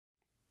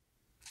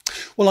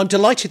Well, I'm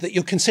delighted that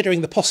you're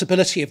considering the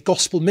possibility of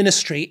gospel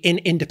ministry in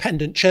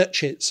independent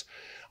churches.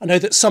 I know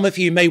that some of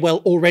you may well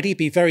already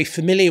be very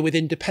familiar with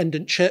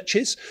independent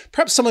churches.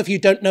 Perhaps some of you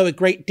don't know a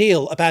great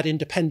deal about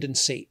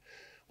independency.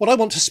 What I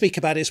want to speak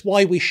about is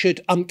why we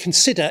should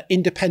consider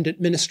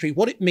independent ministry,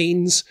 what it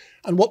means,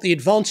 and what the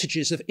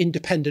advantages of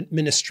independent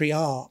ministry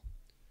are.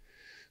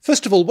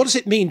 First of all, what does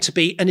it mean to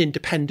be an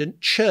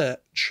independent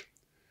church?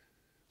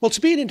 Well,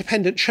 to be an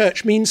independent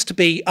church means to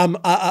be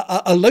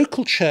a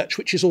local church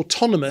which is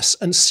autonomous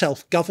and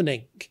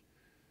self-governing.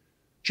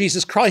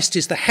 Jesus Christ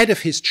is the head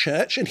of his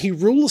church, and he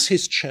rules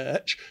his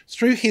church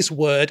through his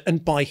word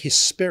and by his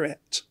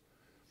Spirit.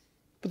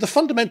 But the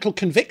fundamental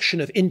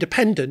conviction of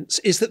independence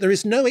is that there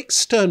is no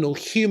external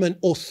human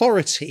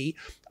authority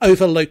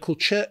over local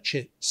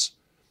churches.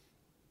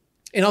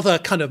 In other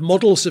kind of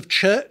models of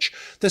church,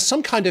 there's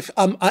some kind of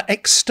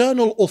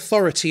external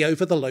authority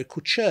over the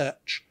local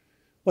church,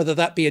 whether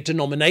that be a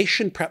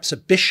denomination, perhaps a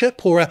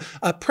bishop, or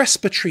a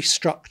presbytery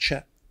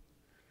structure.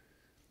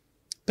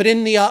 But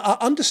in the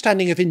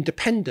understanding of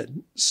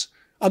independence,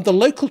 the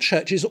local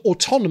church is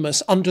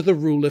autonomous under the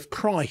rule of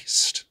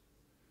Christ,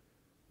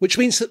 which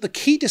means that the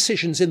key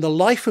decisions in the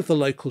life of the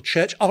local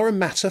church are a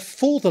matter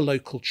for the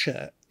local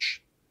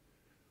church.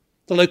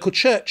 The local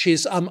church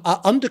is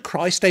under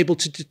Christ able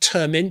to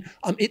determine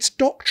its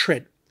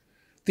doctrine,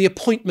 the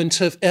appointment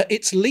of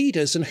its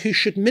leaders and who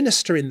should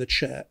minister in the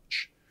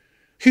church,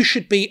 who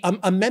should be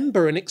a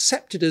member and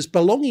accepted as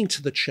belonging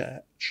to the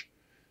church,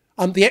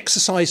 the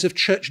exercise of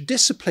church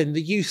discipline,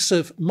 the use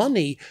of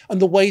money,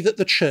 and the way that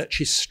the church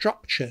is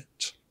structured.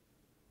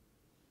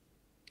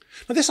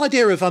 Now, this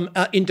idea of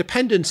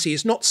independency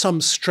is not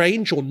some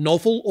strange or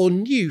novel or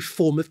new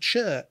form of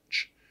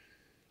church,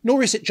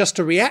 nor is it just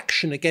a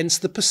reaction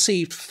against the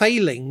perceived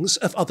failings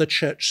of other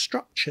church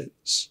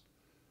structures.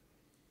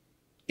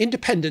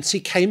 Independency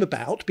came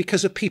about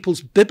because of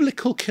people's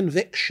biblical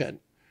conviction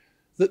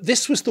that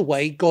this was the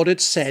way God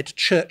had said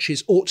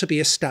churches ought to be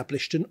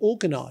established and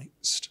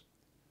organised.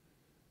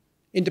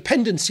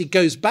 Independency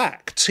goes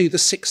back to the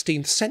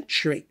 16th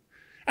century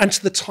and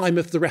to the time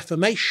of the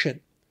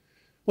Reformation,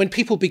 when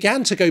people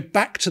began to go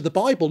back to the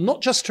Bible,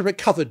 not just to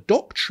recover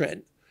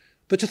doctrine,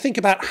 but to think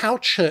about how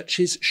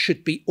churches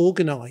should be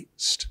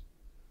organised.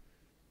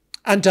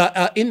 And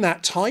in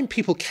that time,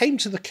 people came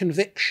to the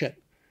conviction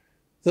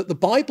that the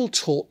Bible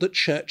taught that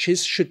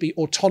churches should be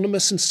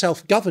autonomous and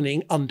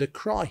self-governing under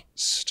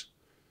Christ.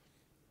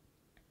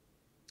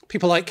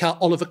 People like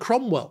Oliver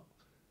Cromwell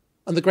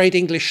and the great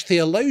English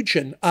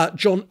theologian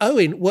John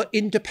Owen were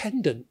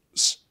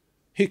independents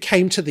who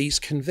came to these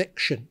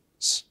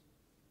convictions.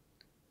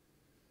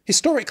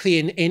 Historically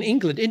in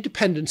England,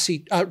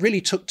 independency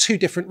really took two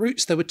different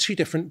routes. There were two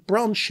different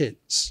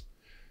branches.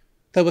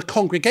 There were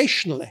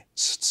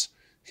Congregationalists,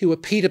 who were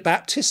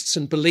Paedobaptists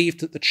and believed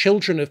that the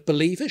children of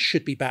believers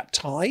should be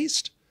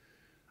baptised.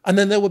 And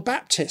then there were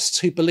Baptists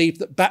who believed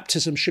that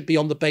baptism should be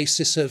on the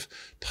basis of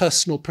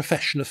personal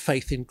profession of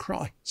faith in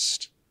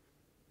Christ.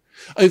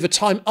 Over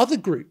time, other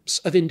groups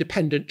of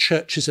independent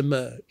churches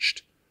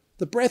emerged.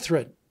 The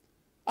Brethren,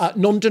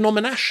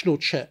 non-denominational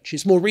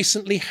churches, more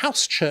recently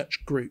house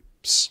church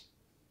groups.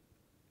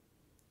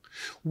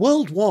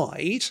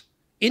 Worldwide,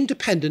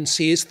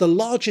 independency is the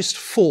largest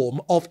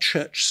form of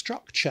church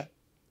structure.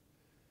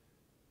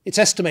 It's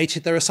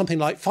estimated there are something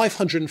like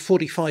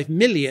 545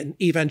 million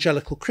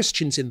evangelical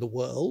Christians in the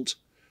world,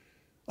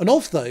 and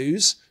of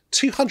those,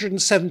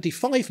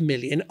 275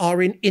 million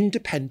are in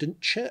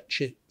independent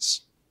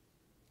churches.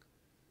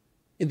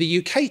 In the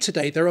UK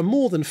today, there are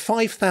more than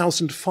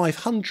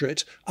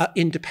 5,500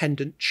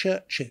 independent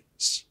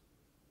churches.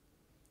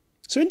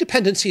 So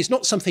independency is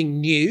not something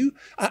new,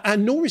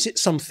 and nor is it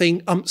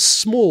something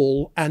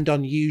small and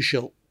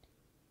unusual.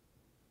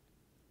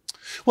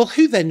 Well,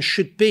 who then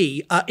should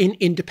be in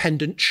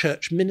independent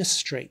church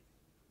ministry?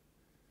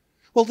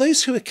 Well,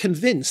 those who are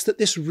convinced that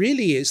this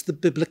really is the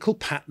biblical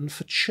pattern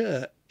for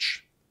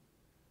church.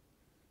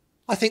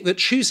 I think that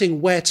choosing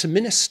where to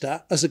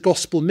minister as a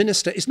gospel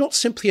minister is not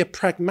simply a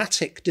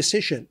pragmatic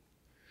decision.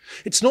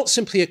 It's not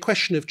simply a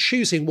question of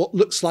choosing what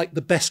looks like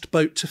the best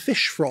boat to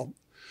fish from,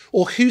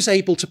 or who's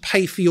able to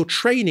pay for your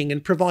training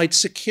and provide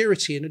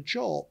security in a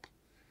job.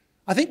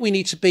 I think we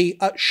need to be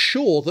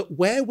sure that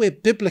where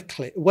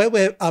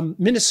we're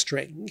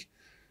ministering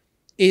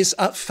is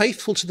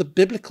faithful to the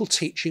biblical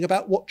teaching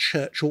about what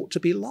church ought to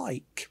be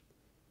like.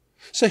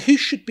 So who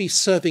should be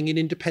serving in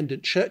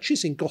independent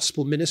churches in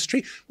gospel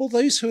ministry? Well,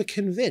 those who are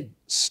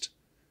convinced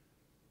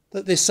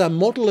that this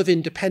model of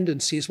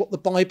independency is what the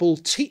Bible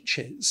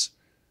teaches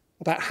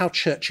about how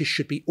churches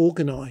should be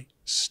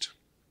organised.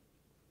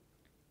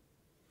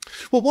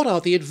 Well, what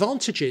are the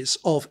advantages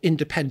of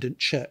independent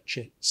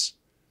churches?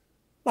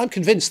 I'm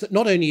convinced that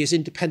not only is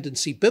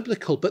independency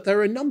biblical, but there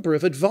are a number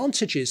of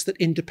advantages that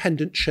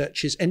independent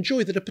churches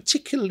enjoy that are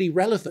particularly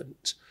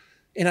relevant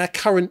in our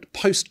current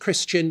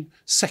post-Christian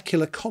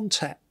secular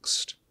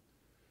context.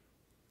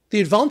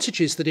 The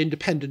advantages that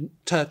independent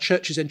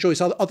churches enjoy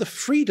are the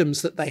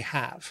freedoms that they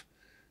have,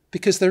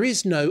 because there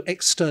is no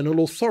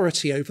external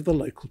authority over the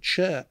local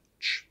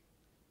church.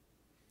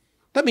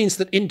 That means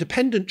that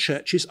independent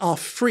churches are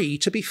free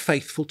to be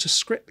faithful to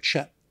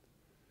Scripture.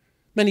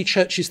 Many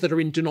churches that are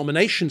in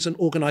denominations and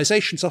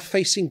organisations are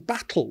facing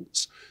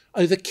battles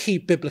over key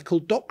biblical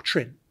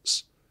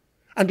doctrines.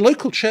 And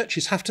local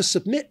churches have to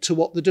submit to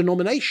what the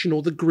denomination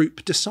or the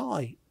group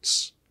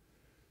decides.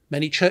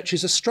 Many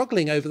churches are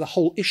struggling over the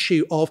whole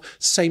issue of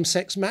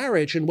same-sex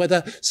marriage and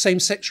whether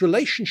same-sex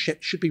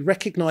relationships should be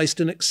recognised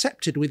and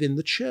accepted within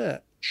the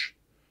church.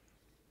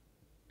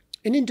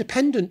 In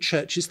independent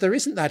churches, there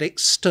isn't that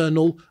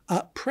external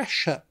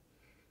pressure.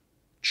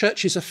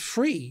 Churches are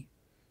free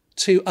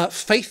to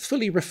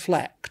faithfully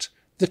reflect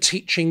the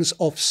teachings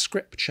of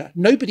Scripture.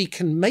 Nobody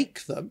can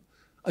make them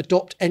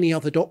adopt any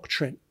other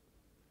doctrine.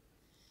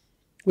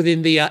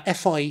 Within the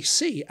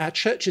FIEC, our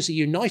churches are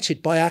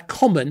united by our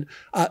common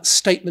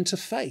statement of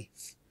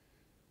faith,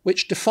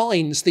 which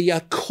defines the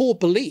core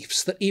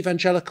beliefs that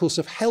evangelicals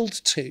have held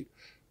to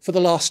for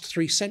the last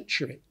 3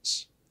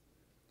 centuries.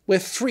 We're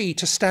free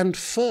to stand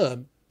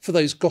firm for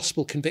those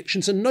gospel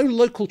convictions, and no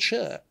local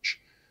church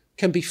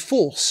can be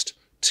forced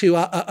to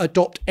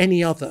adopt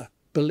any other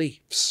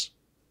beliefs.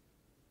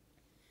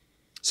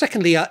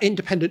 Secondly, our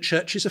independent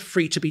churches are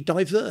free to be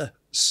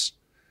diverse.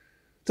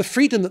 The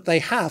freedom that they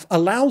have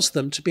allows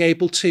them to be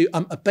able to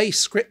obey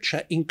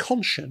Scripture in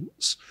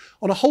conscience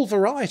on a whole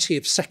variety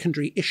of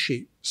secondary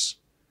issues.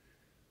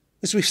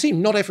 As we've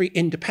seen, not every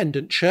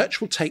independent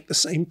church will take the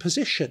same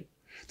position.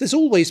 There's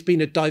always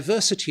been a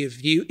diversity of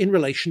view in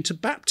relation to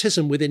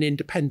baptism within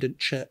independent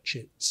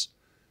churches.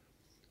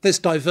 There's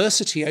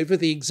diversity over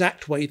the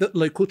exact way that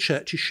local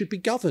churches should be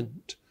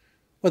governed,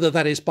 whether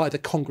that is by the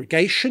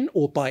congregation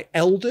or by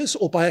elders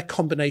or by a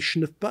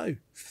combination of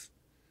both.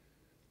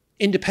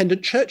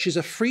 Independent churches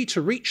are free to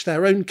reach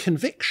their own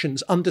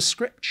convictions under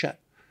Scripture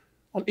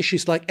on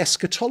issues like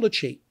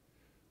eschatology,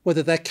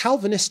 whether they're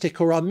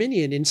Calvinistic or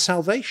Arminian in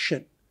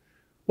salvation,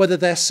 whether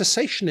they're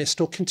cessationist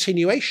or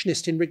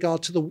continuationist in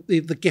regard to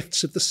the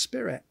gifts of the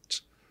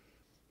Spirit.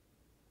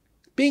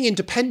 Being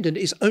independent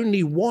is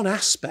only one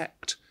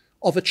aspect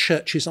of a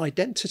church's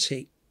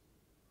identity.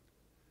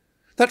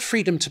 That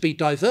freedom to be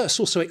diverse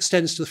also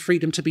extends to the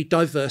freedom to be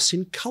diverse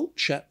in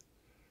culture.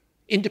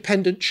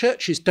 Independent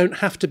churches don't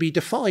have to be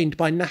defined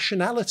by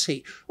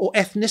nationality or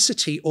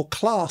ethnicity or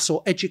class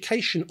or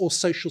education or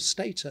social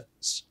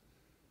status.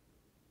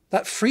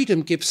 That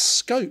freedom gives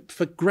scope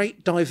for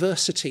great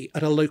diversity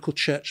at a local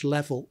church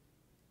level.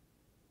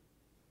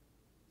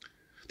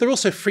 They're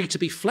also free to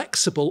be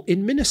flexible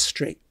in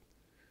ministry.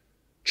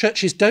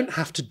 Churches don't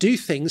have to do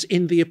things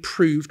in the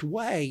approved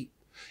way.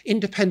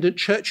 Independent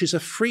churches are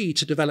free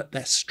to develop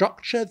their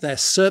structure, their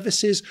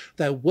services,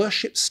 their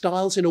worship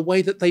styles in a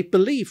way that they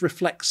believe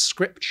reflects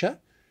Scripture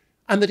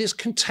and that is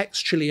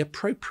contextually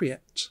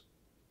appropriate.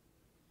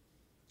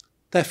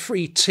 They're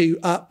free to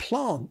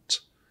plant,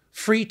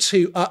 free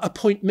to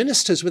appoint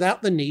ministers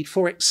without the need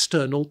for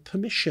external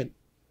permission.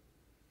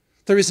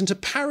 There isn't a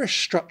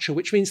parish structure,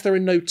 which means there are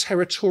no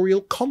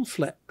territorial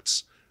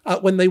conflicts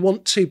when they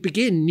want to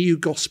begin new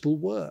gospel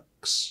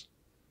works.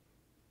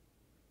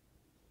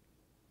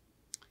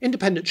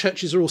 Independent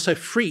churches are also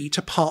free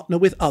to partner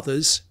with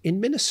others in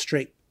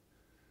ministry.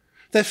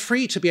 They're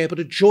free to be able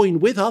to join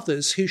with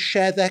others who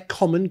share their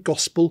common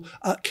gospel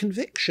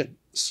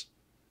convictions.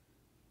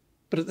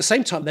 But at the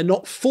same time, they're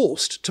not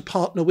forced to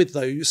partner with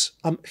those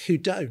who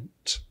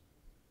don't.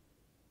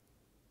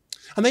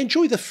 And they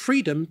enjoy the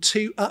freedom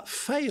to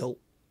fail.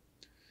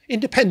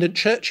 Independent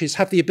churches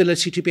have the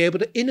ability to be able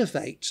to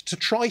innovate, to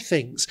try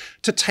things,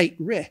 to take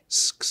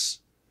risks,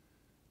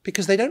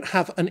 because they don't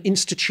have an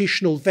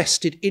institutional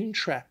vested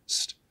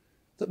interest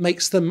that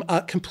makes them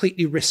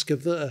completely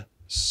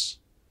risk-averse.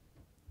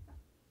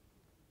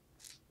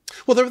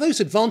 Well, there are those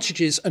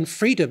advantages and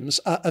freedoms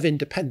of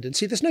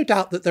independency. There's no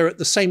doubt that there are at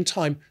the same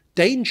time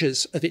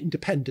dangers of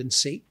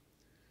independency.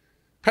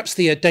 Perhaps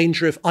the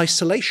danger of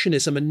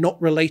isolationism and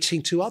not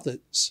relating to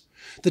others.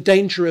 The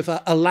danger of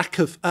a lack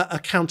of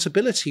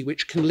accountability,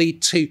 which can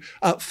lead to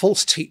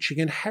false teaching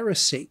and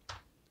heresy.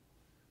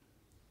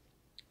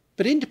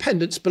 But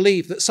independents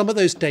believe that some of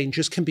those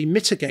dangers can be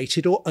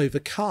mitigated or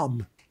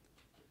overcome.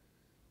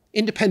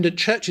 Independent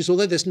churches,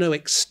 although there's no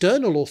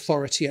external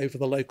authority over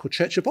the local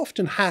church, have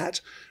often had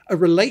a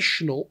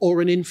relational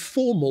or an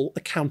informal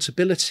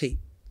accountability.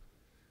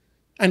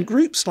 And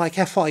groups like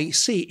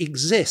FIEC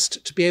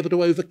exist to be able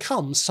to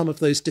overcome some of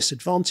those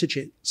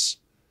disadvantages.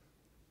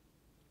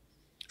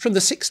 From the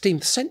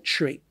 16th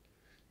century,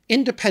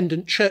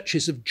 independent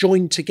churches have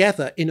joined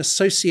together in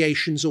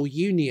associations or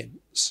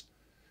unions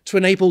to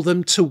enable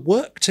them to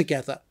work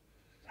together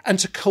and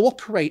to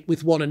cooperate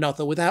with one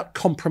another without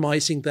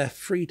compromising their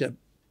freedom.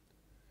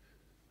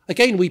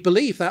 Again, we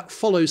believe that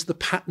follows the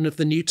pattern of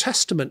the New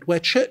Testament, where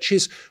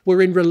churches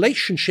were in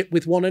relationship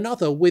with one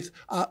another, with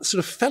sort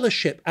of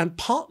fellowship and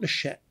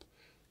partnership,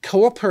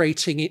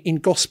 cooperating in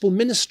gospel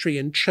ministry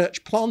and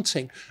church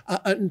planting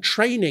and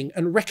training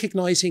and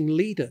recognising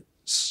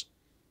leaders.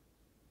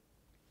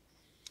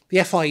 The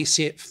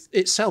FIEC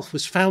itself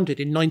was founded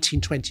in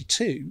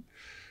 1922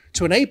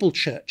 to enable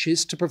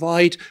churches to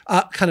provide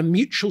kind of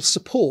mutual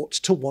support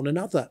to one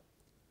another.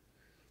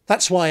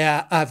 That's why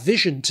our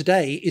vision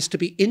today is to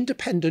be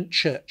independent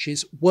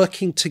churches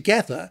working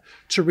together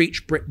to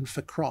reach Britain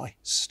for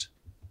Christ.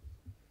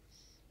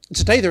 And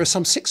today there are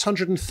some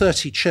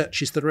 630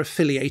 churches that are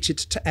affiliated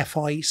to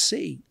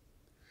FIEC.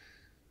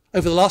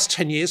 Over the last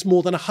 10 years,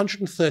 more than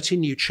 130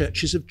 new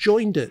churches have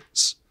joined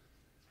us.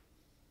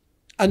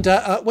 And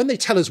when they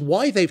tell us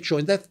why they've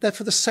joined, they're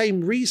for the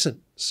same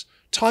reasons.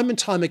 Time and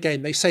time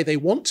again, they say they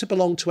want to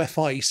belong to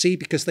FIEC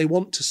because they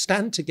want to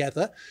stand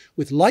together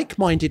with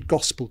like-minded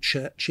gospel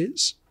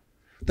churches.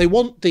 They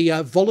want the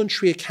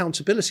voluntary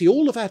accountability.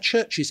 All of our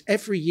churches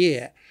every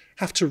year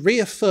have to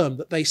reaffirm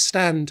that they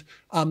stand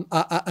and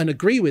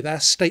agree with our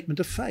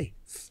statement of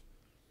faith.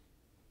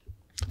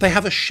 They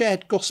have a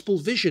shared gospel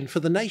vision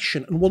for the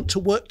nation and want to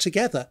work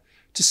together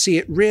to see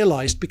it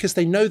realised because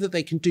they know that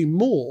they can do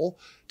more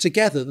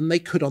together than they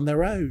could on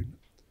their own.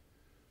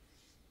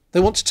 They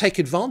want to take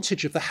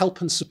advantage of the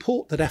help and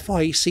support that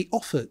FIEC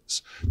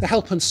offers, the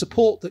help and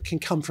support that can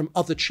come from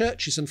other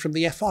churches and from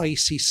the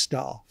FIEC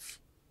staff.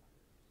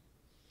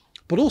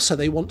 But also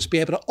they want to be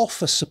able to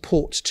offer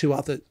support to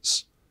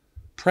others,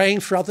 praying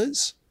for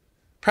others,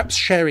 perhaps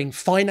sharing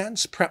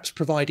finance, perhaps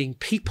providing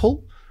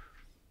people,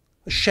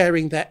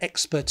 sharing their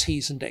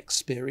expertise and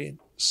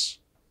experience.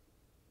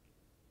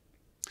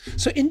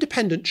 So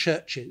independent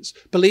churches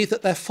believe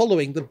that they're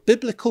following the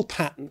biblical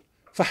pattern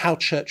for how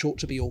church ought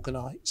to be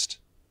organised.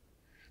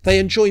 They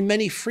enjoy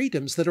many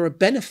freedoms that are a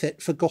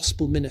benefit for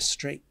gospel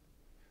ministry.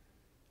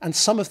 And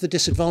some of the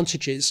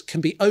disadvantages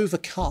can be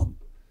overcome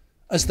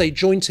as they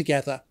join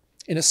together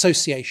in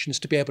associations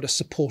to be able to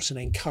support and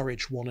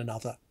encourage one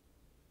another.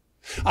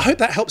 I hope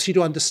that helps you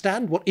to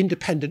understand what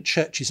independent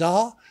churches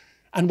are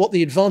and what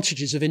the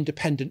advantages of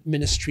independent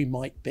ministry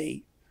might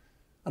be.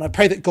 And I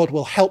pray that God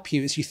will help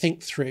you as you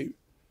think through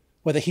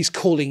whether he's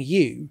calling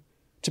you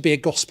to be a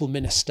gospel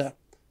minister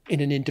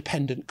in an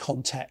independent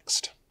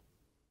context.